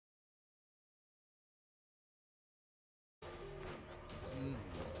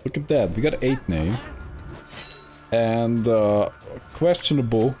Look at that, we got 8 now. And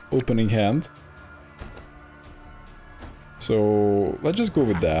questionable opening hand. So let's just go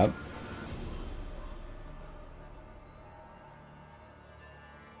with that.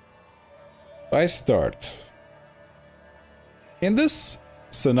 I start. In this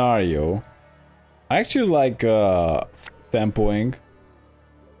scenario, I actually like tempoing.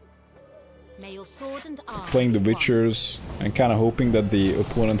 May your sword and arm Playing the Witchers and kind of hoping that the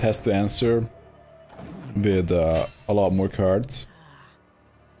opponent has to answer with a lot more cards.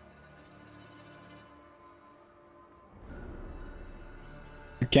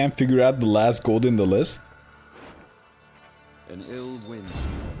 You can't figure out the last gold in the list. An ill wind.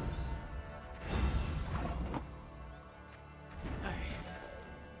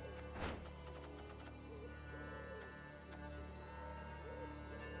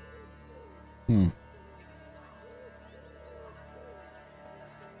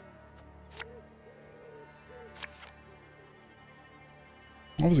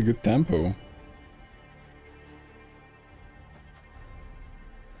 That was a good tempo.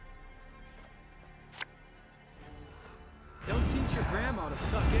 Don't teach your grandma to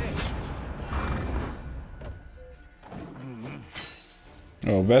suck eggs.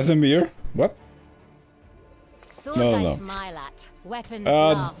 Oh, Vesemir? What? Swords No. I smile at, weapons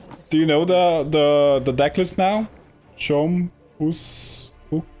laugh to Do you know the deck list now? Shom Hus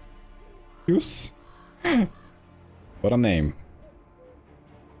What a name.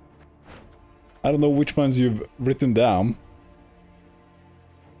 I don't know which ones you've written down.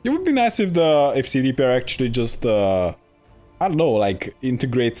 It would be nice if CDPR actually just I don't know, like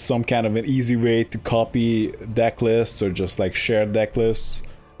integrates some kind of an easy way to copy deck lists or just like share deck lists.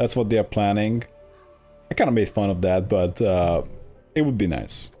 That's what they are planning. I kind of made fun of that, but it would be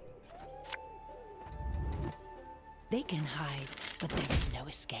nice. They can hide, but there is no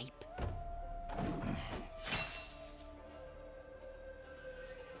escape.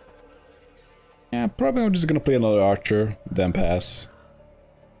 Yeah, probably I'm just gonna play another Archer, then pass.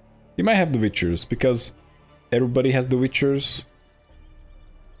 You might have the Witchers, because everybody has the Witchers.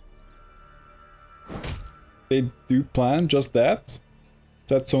 They do plan just that.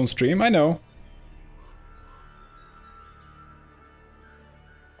 That's on stream, I know.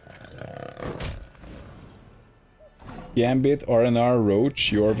 Gambit, RNR,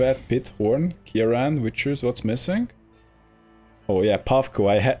 Roach, Yorvet, Pit, Horn, Kieran, Witchers, what's missing? Oh yeah, Pavko,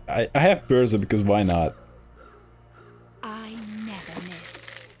 I have Burza because why not? I never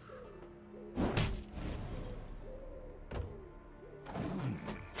miss.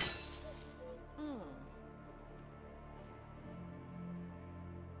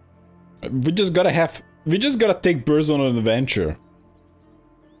 We just gotta take Burza on an adventure.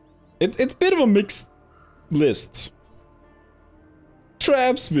 It's a bit of a mixed list.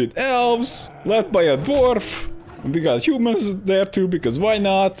 Traps with elves, led by a dwarf. We got humans there too, because why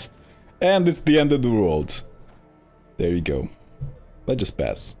not? And it's the end of the world. There you go. Let's just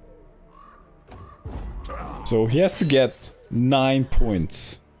pass. So he has to get 9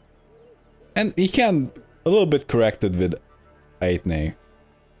 points. And he can a little bit correct it with 8 now.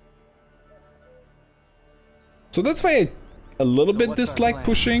 So that's why I a little bit dislike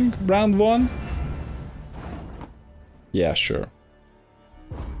pushing round 1. Yeah, sure.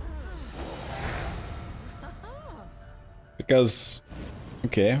 Because,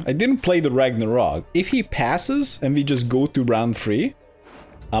 okay, I didn't play the Ragnarok. If he passes and we just go to round 3,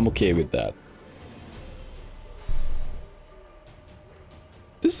 I'm okay with that.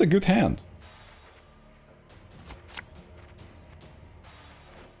 This is a good hand.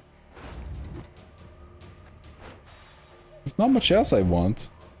 There's not much else I want.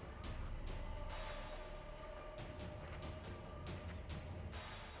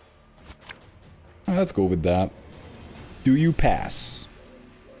 Let's go with that. Do you pass?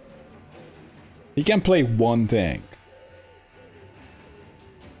 He can play one thing.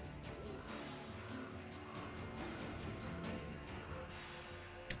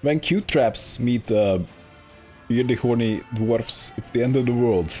 When cute traps meet weirdly horny dwarfs, it's the end of the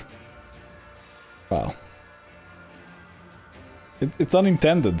world. Wow. It's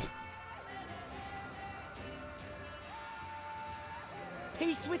unintended.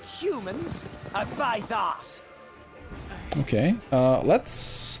 Peace with humans? I buy that. Okay, let's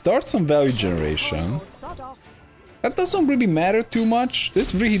start some value generation. That doesn't really matter too much.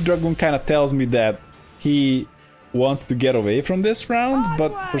 This Vrihi Dragon kind of tells me that he wants to get away from this round,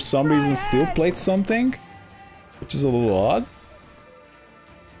 but for some reason still played something, which is a little odd.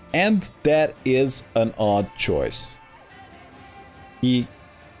 And that is an odd choice. I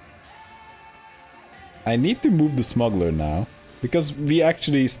need to move the smuggler now. Because we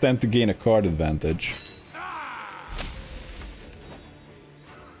actually stand to gain a card advantage.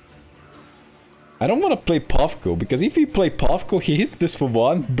 I don't want to play Puffco, because if we play Puffco, he hits this for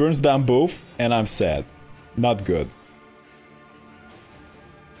 1, burns down both, and I'm sad. Not good.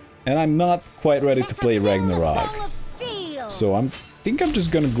 And I'm not quite ready to play Ragnarok. So I think I'm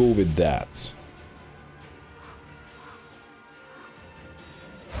just gonna go with that.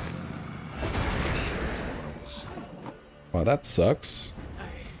 Wow, that sucks.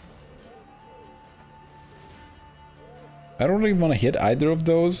 I don't really want to hit either of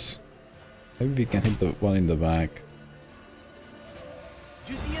those. Maybe we can hit the one in the back.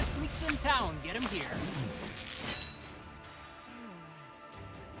 Juiciest leaks in town. Get him here.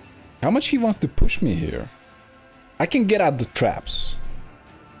 How much he wants to push me here? I can get out the traps.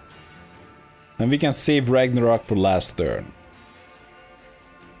 And we can save Ragnarok for last turn.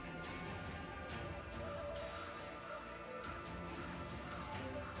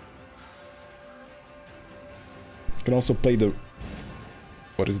 Can also play the...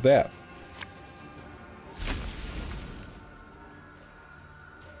 What is that?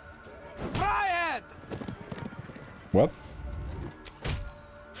 What?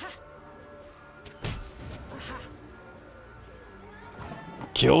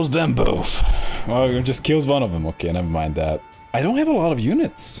 Kills them both. Well, it just kills one of them. Okay, never mind that. I don't have a lot of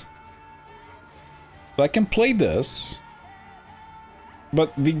units. So I can play this.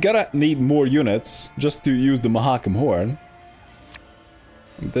 But we gotta need more units just to use the Mahakam Horn.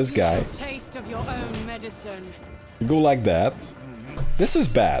 And this guy. Taste of your own medicine. Go like that. This is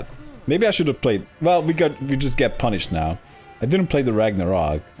bad. Maybe I should have played. Well, we just get punished now. I didn't play the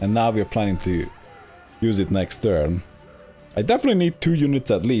Ragnarok, and now we're planning to use it next turn. I definitely need 2 units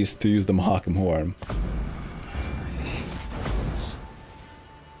at least to use the Mahakam Horn.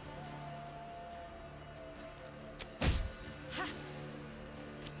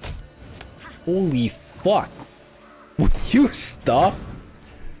 Holy fuck! Would you stop?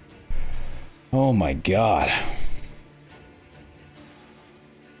 Oh my god.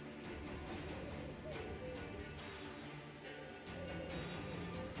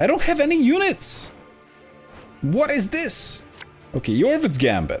 I don't have any units! What is this? Okay, Yorvit's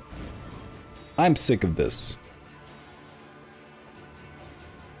Gambit. I'm sick of this.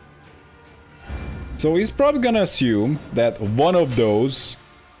 So he's probably gonna assume that one of those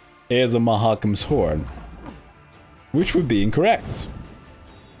is a Mahakam's Horn, which would be incorrect.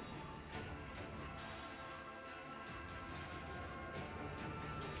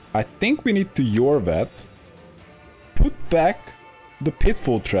 I think we need to Yorvet, put back the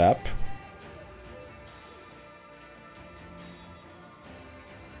Pitfall Trap,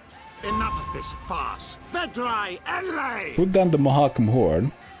 Enough of this farce. Vedrai, Enlay! put down the Mahakam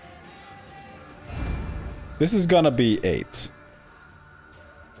Horn. This is gonna be 8.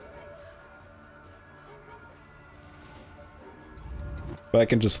 But I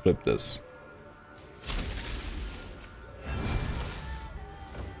can just flip this.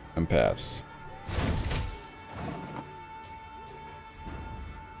 And pass.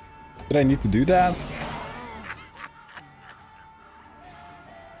 Did I need to do that?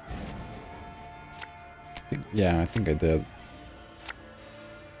 Yeah, I think I did.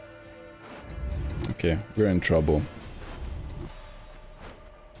 Okay, we're in trouble.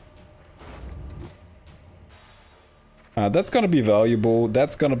 That's gonna be valuable.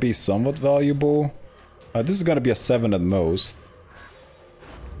 That's gonna be somewhat valuable. This is gonna be a 7 at most.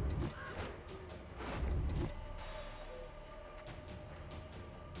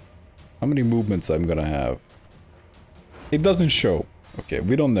 How many movements I'm gonna have? It doesn't show. Okay,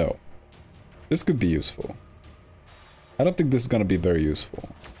 we don't know. This could be useful. I don't think this is gonna be very useful.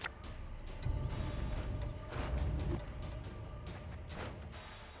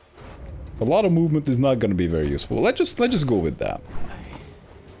 A lot of movement is not gonna be very useful. Let's just go with that.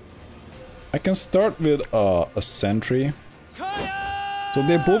 I can start with a sentry. So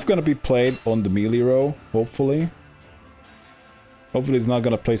they're both gonna be played on the melee row, hopefully. Hopefully it's not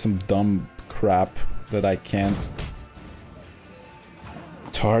gonna play some dumb crap that I can't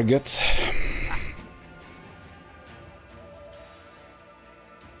target.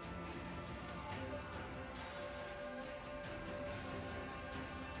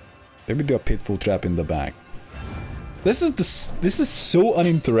 Maybe do a Pitfall Trap in the back. This is so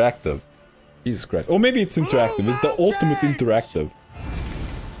uninteractive. Jesus Christ. Or maybe it's interactive. It's the ultimate interactive.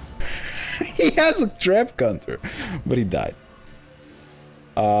 He has a trap counter, but he died.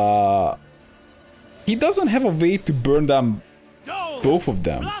 He doesn't have a way to burn down both of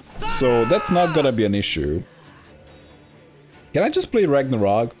them, so that's not gonna be an issue. Can I just play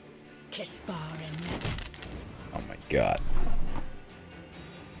Ragnarok? Kisparin. Oh my god.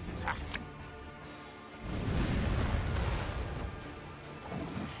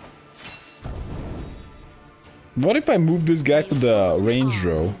 What if I move this guy to the range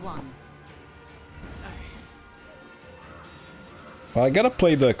row? Well, I gotta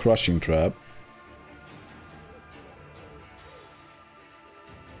play the crushing trap.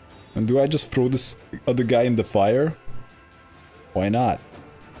 And do I just throw this other guy in the fire? Why not?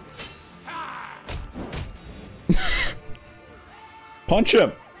 Punch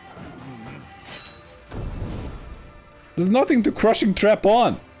him! There's nothing to crushing trap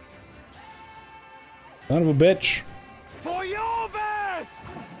on! Son of a bitch. For your best!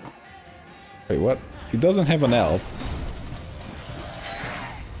 Wait, what? He doesn't have an elf.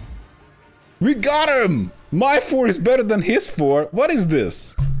 We got him! My 4 is better than his 4. What is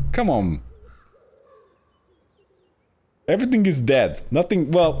this? Come on. Everything is dead.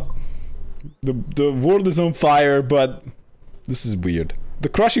 Nothing, well... The world is on fire, but... This is weird. The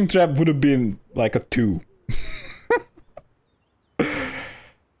crushing trap would have been like a 2.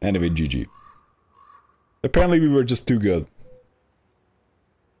 Anyway, GG. Apparently we were just too good.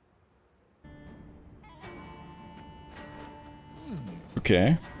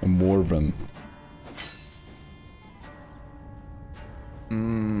 Okay, a Morven.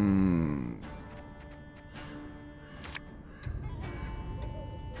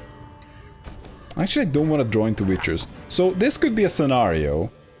 Actually, I don't want to draw into Witchers. So this could be a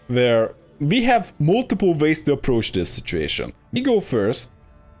scenario where we have multiple ways to approach this situation. We go first.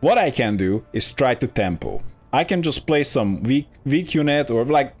 What I can do is try to tempo. I can just play some weak unit, or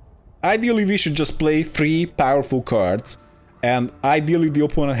like, ideally we should just play 3 powerful cards, and ideally the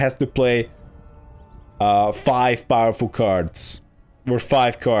opponent has to play 5 powerful cards, or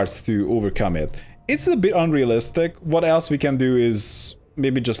 5 cards to overcome it. It's a bit unrealistic. What else we can do is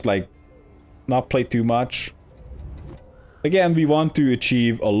maybe just like not play too much. Again, we want to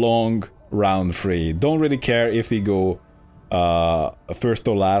achieve a long round 3. Don't really care if we go first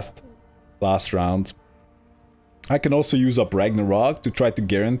or last round. I can also use up Ragnarok to try to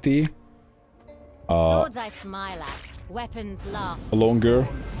guarantee Swords I smile at, weapons laugh. a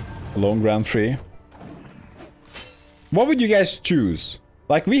long round 3. What would you guys choose?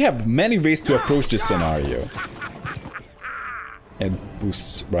 Like, we have many ways to approach this scenario. And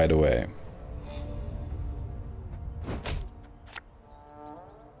boosts right away.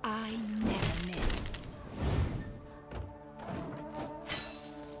 I never miss.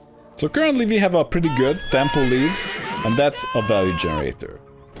 So currently we have a pretty good tempo lead, and that's a value generator.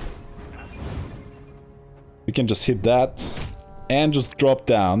 We can just hit that and just drop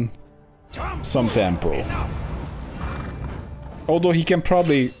down some tempo. Although he can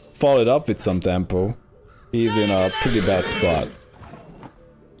probably follow it up with some tempo. He's in a pretty bad spot.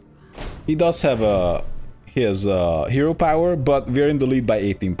 He does have his hero power, but we're in the lead by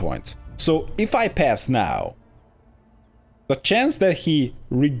 18 points. So if I pass now, the chance that he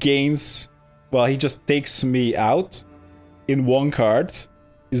regains, well, he just takes me out in 1 card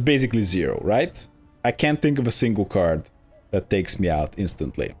is basically 0, right? I can't think of a single card that takes me out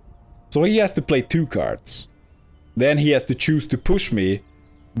instantly. So he has to play 2 cards. Then he has to choose to push me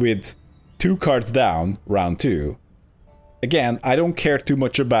with 2 cards down, round 2. Again, I don't care too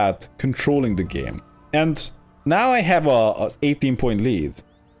much about controlling the game. And now I have a 18-point lead,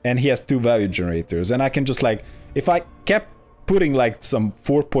 and he has 2 value generators, and I can just like, if I kept putting like some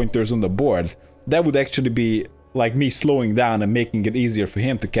 4-pointers on the board, that would actually be like me slowing down and making it easier for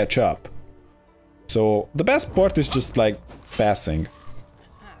him to catch up. So the best part is just like passing.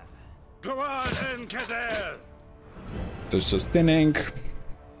 So it's just thinning.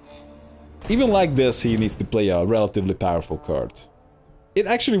 Even like this, he needs to play a relatively powerful card. It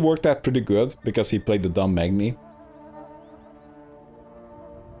actually worked out pretty good because he played the dumb Magni.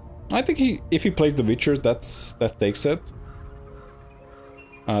 I think if he plays the Witcher, that takes it.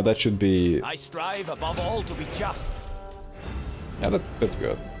 That should be... I strive above all to be just. Yeah, that's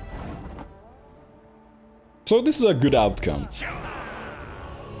good. So this is a good outcome.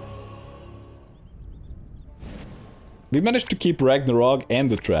 We managed to keep Ragnarok and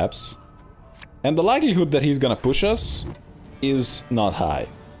the traps. And the likelihood that he's gonna push us is not high.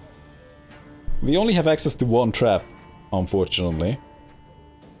 We only have access to 1 trap, unfortunately.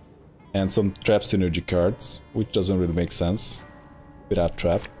 And some trap synergy cards, which doesn't really make sense without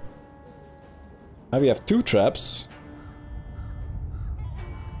trap. Now we have 2 traps.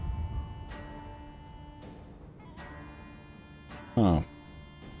 Huh.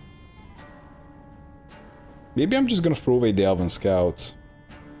 Maybe I'm just gonna throw away the Elven Scout.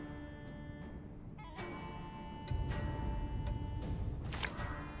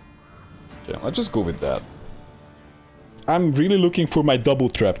 Okay, let's just go with that. I'm really looking for my double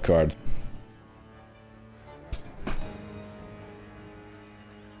trap card.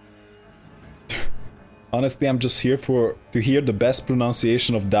 Honestly, I'm just here to hear the best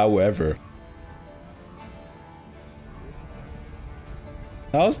pronunciation of Dao ever.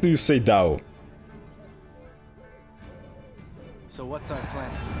 How else do you say Dao? So what's our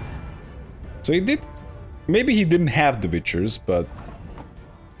plan? So he did... Maybe he didn't have the Witchers, but...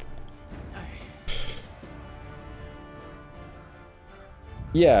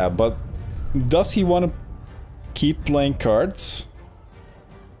 Yeah, but... Does he want to keep playing cards?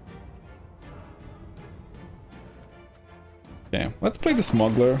 Okay, let's play the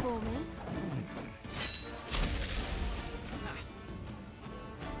Smuggler.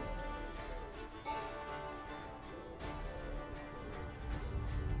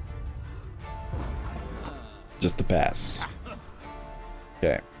 Just a pass.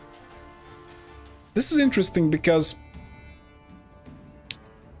 Okay. This is interesting because...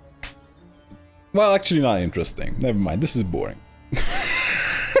 Well, actually not interesting. Never mind, this is boring.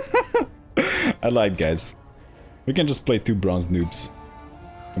 I lied, guys. We can just play 2 bronze noobs.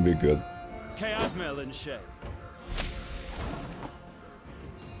 And we're good.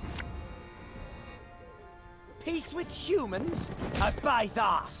 Peace with humans? I buy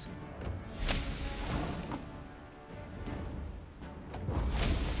that.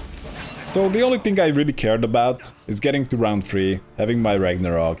 So the only thing I really cared about is getting to round 3, having my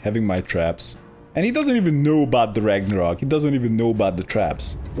Ragnarok, having my traps. And he doesn't even know about the Ragnarok, he doesn't even know about the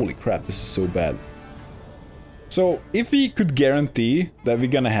traps. Holy crap, this is so bad. So, if he could guarantee that we're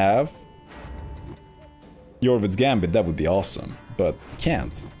gonna have Jorvid's Gambit, that would be awesome. But he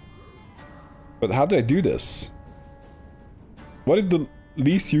can't. But how do I do this? What is the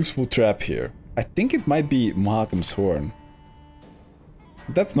least useful trap here? I think it might be Mahakam's Horn.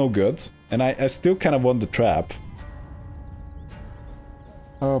 That's no good. And I still kind of want the trap.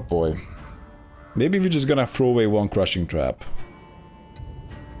 Oh boy. Maybe we're just gonna throw away 1 crushing trap.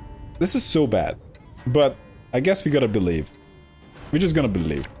 This is so bad. But I guess we gotta believe. We're just gonna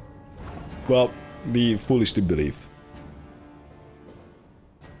believe. Well, we foolishly believed.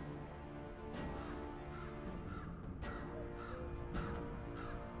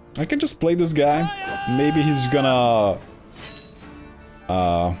 I can just play this guy. Maybe he's gonna...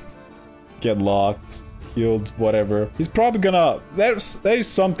 get locked, killed, whatever. He's probably gonna... There is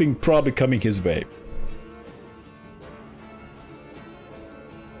something probably coming his way.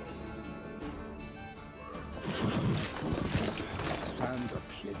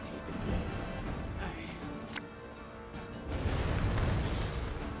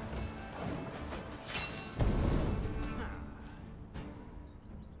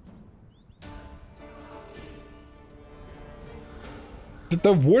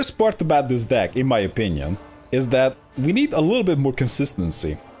 The worst part about this deck, in my opinion, is that we need a little bit more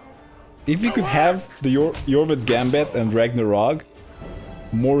consistency. If we could have the Jorvid's Gambit and Ragnarok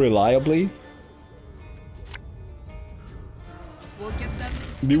more reliably,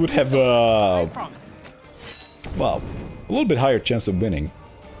 we would have well, a little bit higher chance of winning.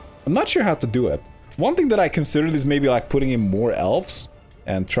 I'm not sure how to do it. One thing that I considered is maybe like putting in more elves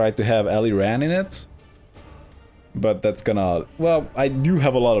and try to have Ali Ran in it. But that's gonna... Well, I do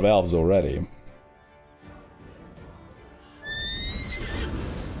have a lot of elves already.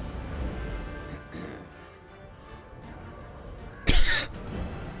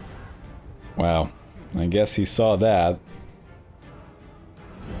 Wow. I guess he saw that.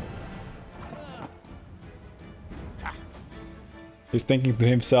 He's thinking to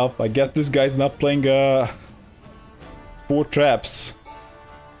himself, I guess this guy's not playing 4 traps.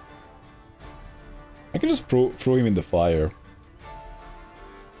 I can just throw him in the fire.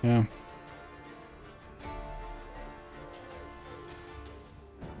 Yeah.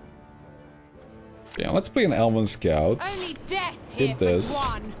 Yeah, let's play an Elven Scout. Only death Hit this.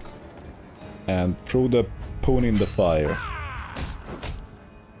 And throw the pony in the fire.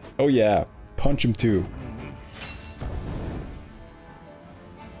 Oh yeah, punch him too.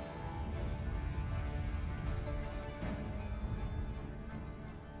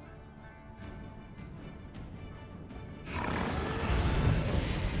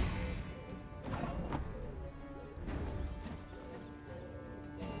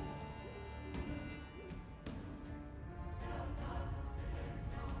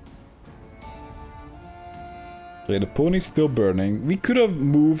 Okay, the pony's still burning. We could have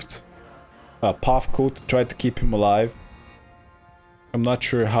moved Puffcoat to try to keep him alive. I'm not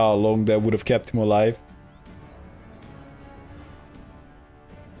sure how long that would have kept him alive.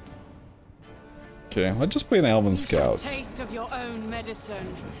 Okay, let's just play an Elven Scout. Taste of your own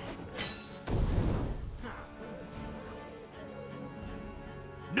medicine.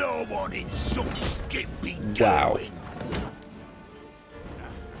 No one insults Gimpy Wow. Darwin.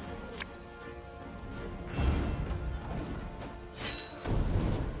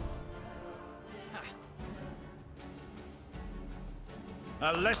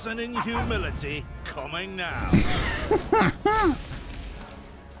 A lesson in humility coming now.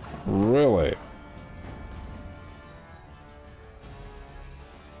 Really?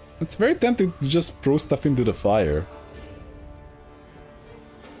 It's very tempting to just throw stuff into the fire.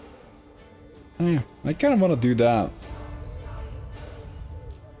 I kind of want to do that.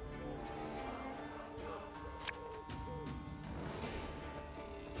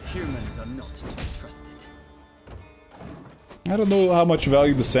 Humans are not to be trusted. I don't know how much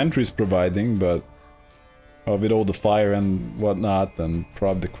value the sentry is providing, but with all the fire and whatnot, and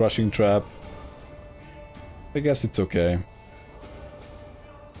probably the crushing trap, I guess it's okay.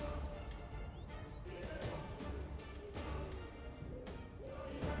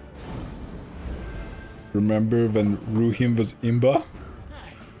 Remember when Ruhim was Imba?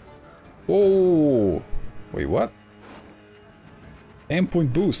 Oh, wait, what?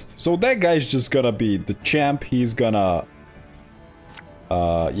 10-point boost. So that guy's just gonna be the champ. He's gonna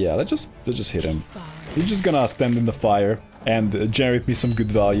yeah, let's just hit him. He's just gonna stand in the fire and generate me some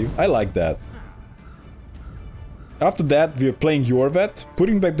good value. I like that. After that, we are playing Yorvet,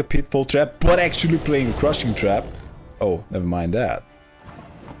 putting back the Pitfall Trap, but actually playing a Crushing Trap. Oh, never mind that.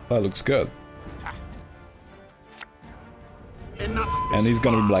 That looks good. And he's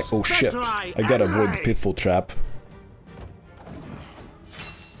gonna be like, oh shit, I gotta avoid the Pitfall Trap.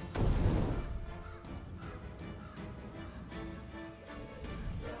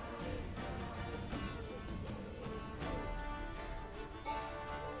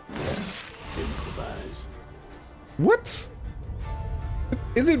 What?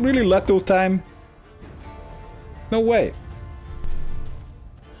 Is it really Leto time? No way.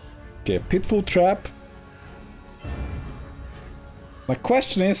 Okay, Pitfall Trap. My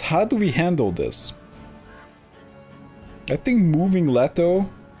question is, how do we handle this? I think moving Leto,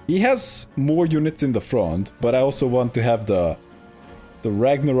 he has more units in the front, but I also want to have the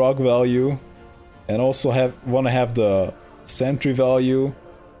Ragnarok value, and also want to have the Sentry value.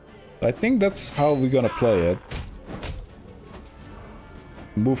 I think that's how we're gonna play it.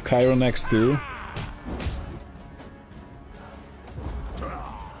 Move Cairo next too.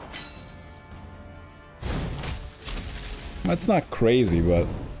 That's not crazy, but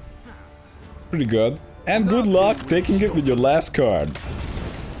pretty good. And good luck taking it with your last card.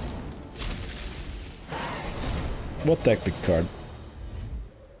 What tactic card?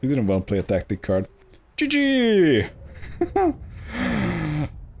 You didn't want to play a tactic card. GG!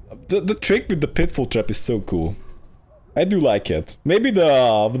 The trick with the Pitfall Trap is so cool. I do like it. Maybe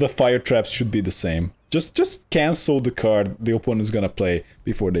the fire traps should be the same. Just cancel the card the opponent is gonna play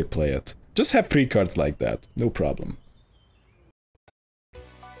before they play it. Just have 3 cards like that. No problem.